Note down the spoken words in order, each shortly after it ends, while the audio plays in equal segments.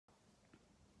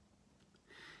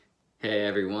Hey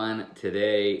everyone,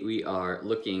 today we are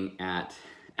looking at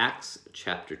Acts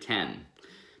chapter 10.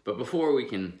 But before we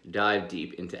can dive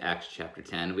deep into Acts chapter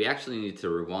 10, we actually need to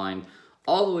rewind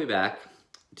all the way back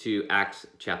to Acts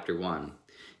chapter 1.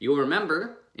 You'll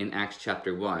remember in Acts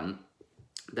chapter 1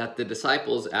 that the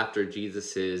disciples, after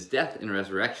Jesus' death and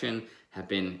resurrection, have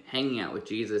been hanging out with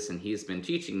Jesus and he's been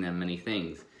teaching them many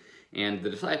things. And the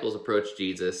disciples approach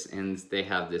Jesus and they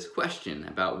have this question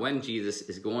about when Jesus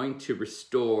is going to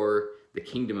restore the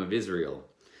kingdom of Israel.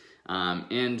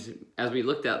 And as we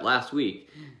looked at last week,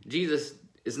 Jesus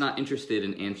is not interested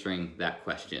in answering that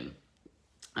question.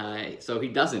 So he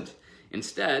doesn't.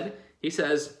 Instead, he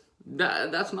says,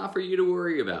 that's not for you to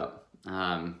worry about.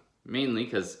 Mainly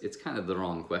because it's kind of the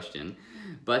wrong question.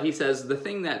 But he says the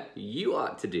thing that you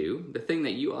ought to do, the thing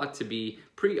that you ought to be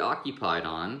preoccupied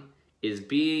on, is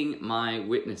being my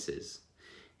witnesses.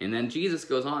 And then Jesus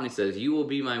goes on, he says, you will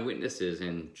be my witnesses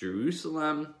in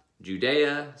Jerusalem,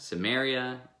 Judea,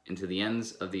 Samaria, and to the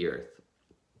ends of the earth.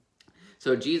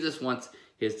 So Jesus wants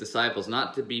his disciples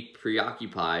not to be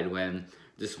preoccupied when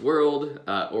this world,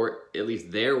 or at least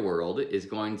their world, is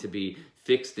going to be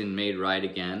fixed and made right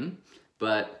again,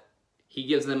 but he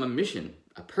gives them a mission,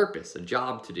 a purpose, a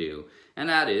job to do, and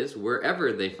that is,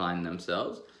 wherever they find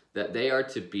themselves, that they are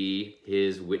to be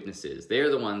his witnesses. They are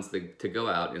the ones to go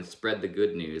out and spread the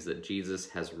good news that Jesus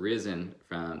has risen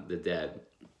from the dead.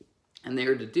 And they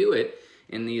are to do it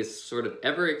in these sort of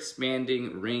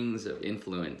ever-expanding rings of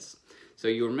influence. So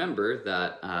you remember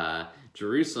that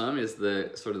Jerusalem is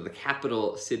the sort of the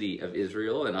capital city of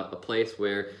Israel and a place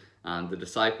where the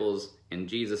disciples and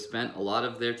Jesus spent a lot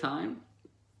of their time.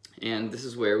 And this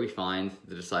is where we find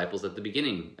the disciples at the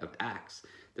beginning of Acts,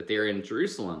 that they are in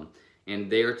Jerusalem.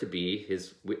 And they are to be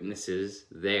his witnesses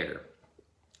there.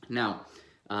 Now,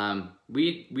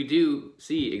 we do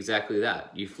see exactly that.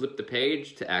 You flip the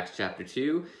page to Acts chapter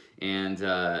 2, and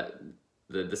the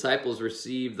disciples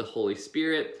receive the Holy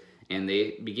Spirit, and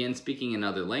they begin speaking in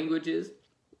other languages.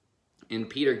 And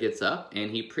Peter gets up,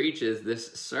 and he preaches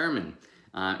this sermon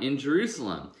in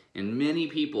Jerusalem. And many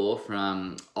people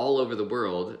from all over the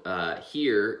world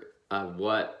hear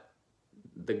what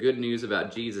the good news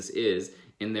about Jesus is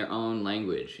in their own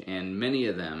language, and many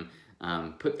of them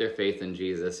put their faith in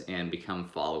Jesus and become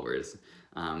followers,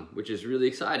 which is really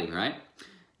exciting, right?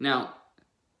 Now,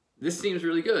 this seems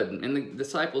really good, and the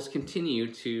disciples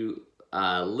continue to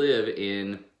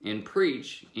live and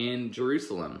preach in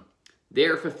Jerusalem.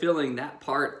 They're fulfilling that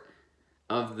part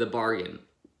of the bargain,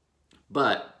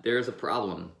 but there's a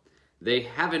problem. They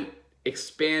haven't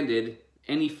expanded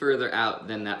any further out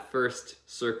than that first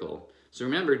circle. So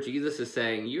remember, Jesus is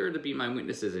saying, you're to be my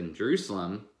witnesses in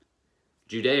Jerusalem,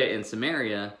 Judea and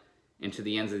Samaria, and to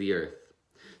the ends of the earth.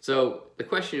 So the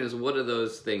question is, what do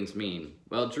those things mean?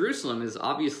 Well, Jerusalem is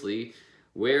obviously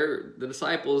where the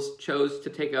disciples chose to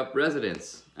take up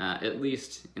residence, at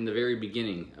least in the very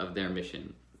beginning of their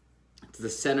mission. It's the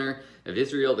center of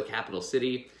Israel, the capital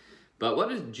city. But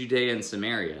what is Judea and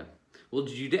Samaria? Well,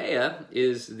 Judea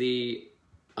is the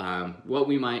what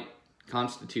we might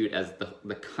constitute as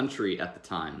the country at the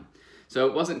time. So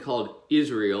it wasn't called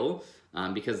Israel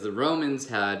because the Romans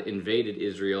had invaded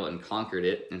Israel and conquered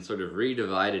it and sort of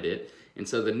redivided it. And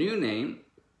so the new name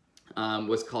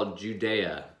was called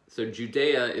Judea. So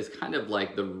Judea is kind of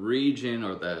like the region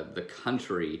or the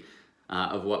country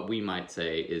of what we might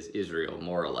say is Israel,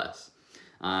 more or less.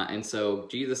 And so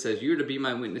Jesus says, you're to be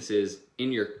my witnesses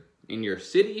in your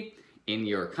city, in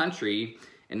your country.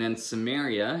 And then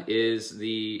Samaria is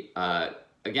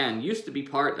again, used to be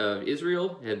part of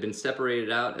Israel. It had been separated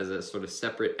out as a sort of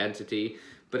separate entity.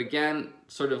 But again,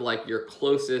 sort of like your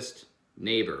closest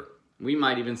neighbor. We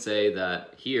might even say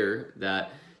that here,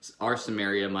 that our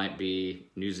Samaria might be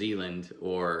New Zealand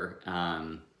or, I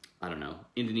don't know,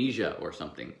 Indonesia or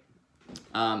something.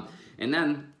 And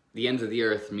then the ends of the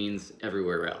earth means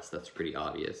everywhere else. That's pretty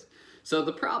obvious. So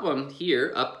the problem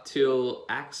here up till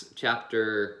Acts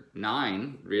chapter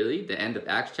 9, really, the end of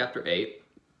Acts chapter 8,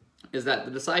 is that the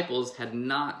disciples had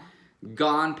not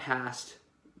gone past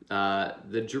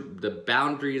the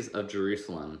boundaries of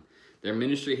Jerusalem. Their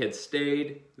ministry had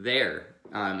stayed there,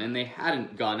 and they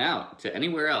hadn't gone out to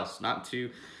anywhere else, not to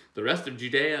the rest of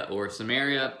Judea or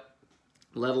Samaria,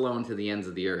 let alone to the ends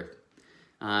of the earth.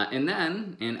 And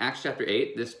then in Acts chapter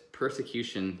 8, this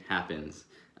persecution happens.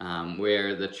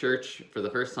 Where the church for the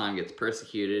first time gets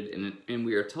persecuted, and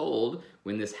we are told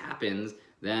when this happens,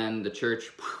 then the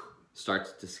church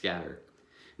starts to scatter.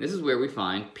 And this is where we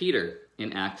find Peter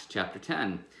in Acts chapter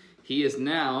 10. he is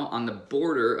now on the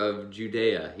border of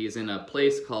Judea. He's in a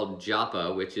place called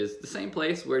Joppa, which is the same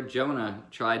place where Jonah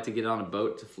tried to get on a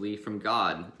boat to flee from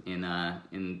God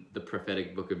in the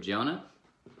prophetic book of Jonah.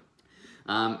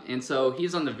 And so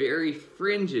he's on the very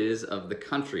fringes of the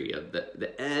country, of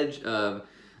the edge of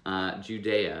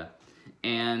Judea.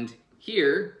 And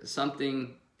here,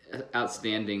 something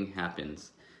outstanding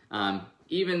happens.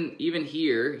 Even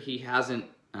here, he hasn't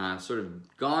sort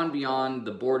of gone beyond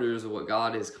the borders of what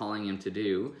God is calling him to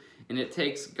do. And it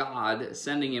takes God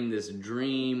sending him this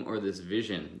dream or this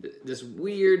vision, this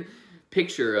weird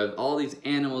picture of all these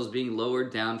animals being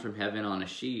lowered down from heaven on a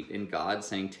sheet, and God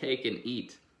saying, "Take and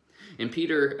eat." And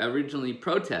Peter originally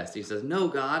protests. He says, "No,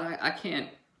 God, I can't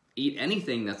eat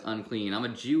anything that's unclean. I'm a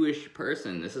Jewish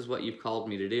person. This is what you've called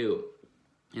me to do."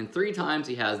 And 3 times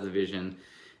he has the vision,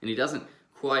 and he doesn't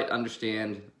quite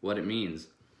understand what it means.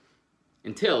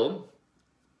 Until,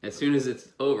 as soon as it's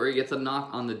over, he gets a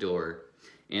knock on the door.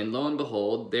 And lo and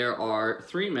behold, there are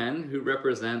 3 men who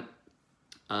represent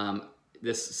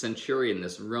this centurion,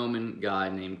 this Roman guy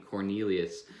named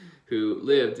Cornelius, who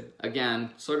lived, again,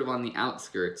 sort of on the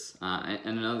outskirts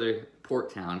in another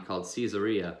port town called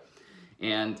Caesarea.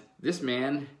 And this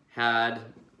man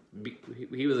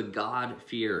he was a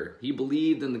God-fearer. He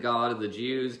believed in the God of the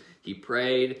Jews. He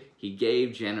prayed. He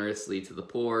gave generously to the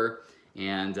poor.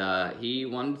 And he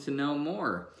wanted to know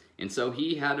more. And so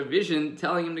he had a vision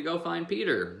telling him to go find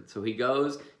Peter. So he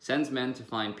goes, sends men to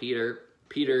find Peter.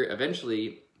 Peter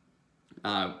eventually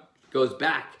goes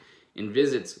back and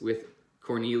visits with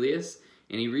Cornelius,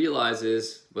 and he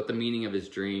realizes what the meaning of his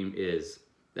dream is.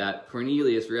 That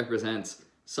Cornelius represents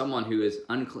someone who is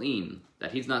unclean,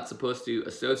 that he's not supposed to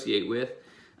associate with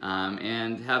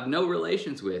and have no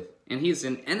relations with. And he's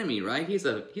an enemy, right? He's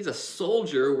a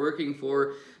soldier working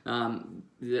for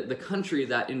the country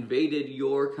that invaded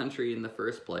your country in the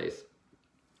first place.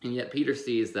 And yet Peter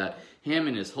sees that him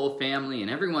and his whole family and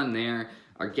everyone there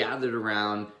are gathered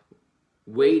around,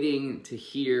 waiting to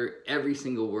hear every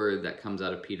single word that comes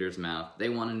out of Peter's mouth. They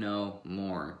want to know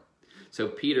more. So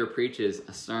Peter preaches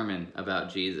a sermon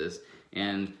about Jesus,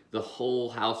 and the whole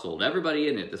household, everybody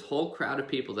in it, this whole crowd of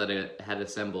people that had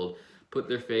assembled, put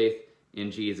their faith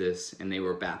in Jesus, and they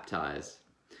were baptized.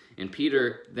 And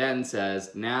Peter then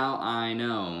says, "Now I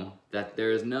know that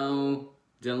there is no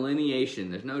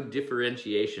delineation, there's no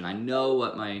differentiation. I know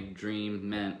what my dream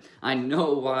meant. I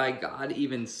know why God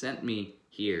even sent me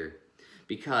here.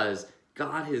 Because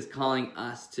God is calling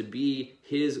us to be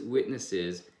his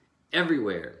witnesses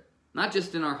everywhere. Not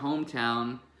just in our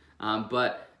hometown,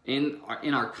 but in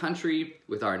our country,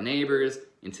 with our neighbors,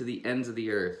 and to the ends of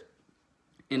the earth."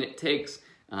 And it takes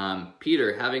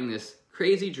Peter having this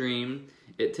crazy dream.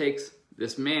 It takes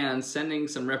this man sending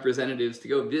some representatives to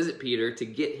go visit Peter to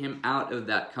get him out of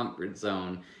that comfort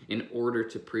zone in order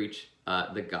to preach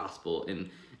the gospel.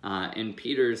 And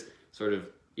Peter's sort of,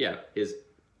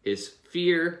 his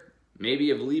fear,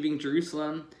 maybe of leaving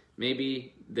Jerusalem,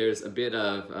 maybe there's a bit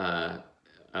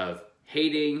of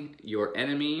hating your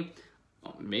enemy,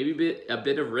 maybe a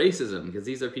bit of racism, because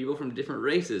these are people from different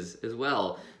races as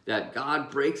well, that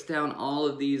God breaks down all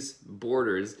of these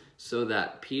borders so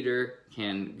that Peter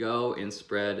can go and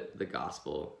spread the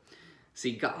gospel.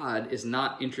 See, God is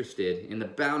not interested in the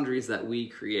boundaries that we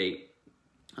create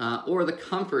or the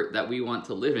comfort that we want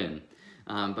to live in.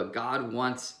 But God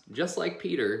wants, just like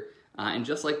Peter and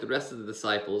just like the rest of the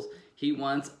disciples, he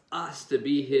wants us to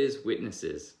be his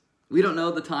witnesses. We don't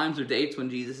know the times or dates when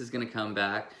Jesus is going to come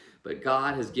back, but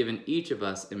God has given each of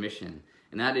us a mission,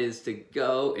 and that is to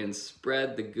go and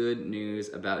spread the good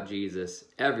news about Jesus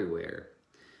everywhere.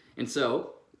 And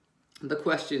so, the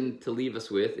question to leave us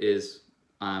with is,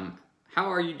 how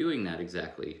are you doing that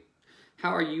exactly?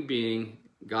 How are you being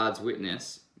God's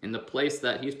witness in the place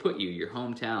that he's put you, your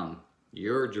hometown,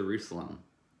 your Jerusalem?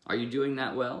 Are you doing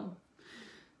that well?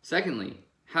 Secondly,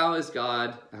 how is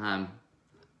God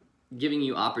giving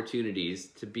you opportunities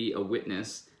to be a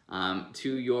witness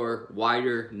to your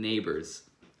wider neighbors,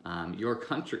 your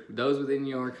country, those within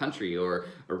your country or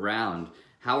around?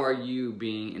 How are you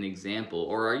being an example?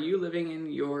 Or are you living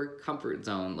in your comfort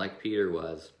zone like Peter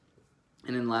was?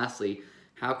 And then lastly,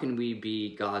 how can we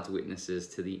be God's witnesses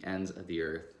to the ends of the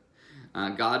earth?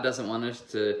 God doesn't want us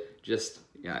to just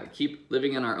keep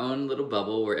living in our own little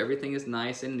bubble where everything is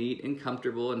nice and neat and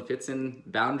comfortable and fits in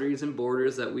boundaries and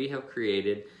borders that we have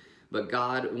created. But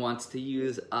God wants to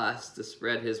use us to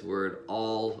spread his word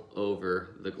all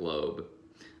over the globe.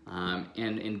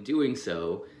 And in doing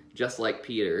so, just like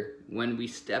Peter, when we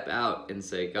step out and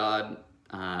say, "God,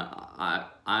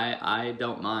 I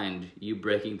don't mind you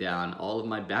breaking down all of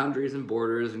my boundaries and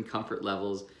borders and comfort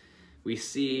levels, we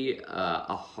see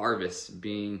a harvest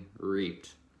being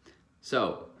reaped.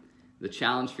 So the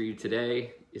challenge for you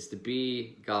today is to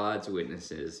be God's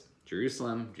witnesses.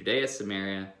 Jerusalem, Judea,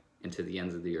 Samaria, and to the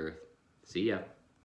ends of the earth. See ya.